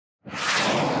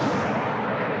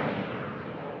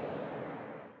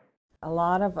a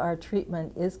lot of our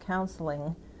treatment is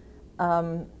counseling.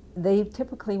 They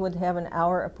typically would have an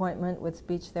hour appointment with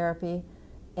speech therapy,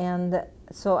 and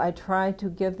so I try to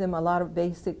give them a lot of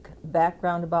basic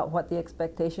background about what the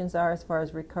expectations are as far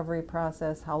as recovery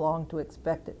process, how long to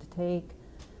expect it to take,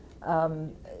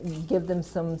 give them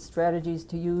some strategies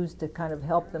to use to kind of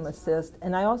help them assist.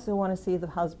 And I also want to see the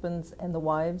husbands and the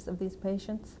wives of these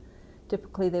patients.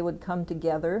 Typically they would come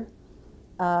together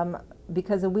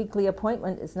because a weekly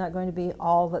appointment is not going to be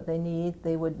all that they need.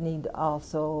 They would need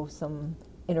also some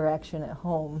interaction at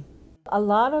home. A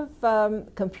lot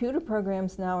of computer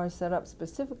programs now are set up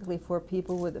specifically for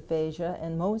people with aphasia,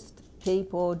 and most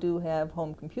people do have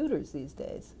home computers these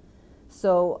days.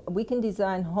 So we can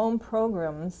design home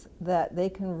programs that they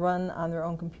can run on their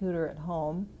own computer at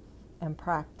home and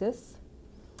practice.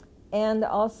 And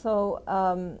also,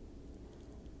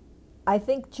 I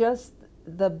think just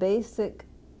the basic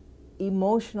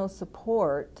emotional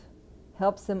support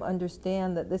helps them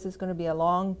understand that this is going to be a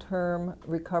long-term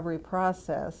recovery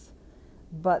process,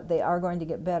 but they are going to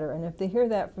get better. And if they hear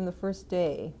that from the first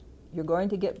day, you're going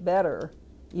to get better,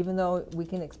 even though we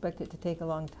can expect it to take a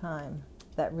long time,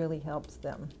 that really helps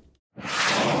them.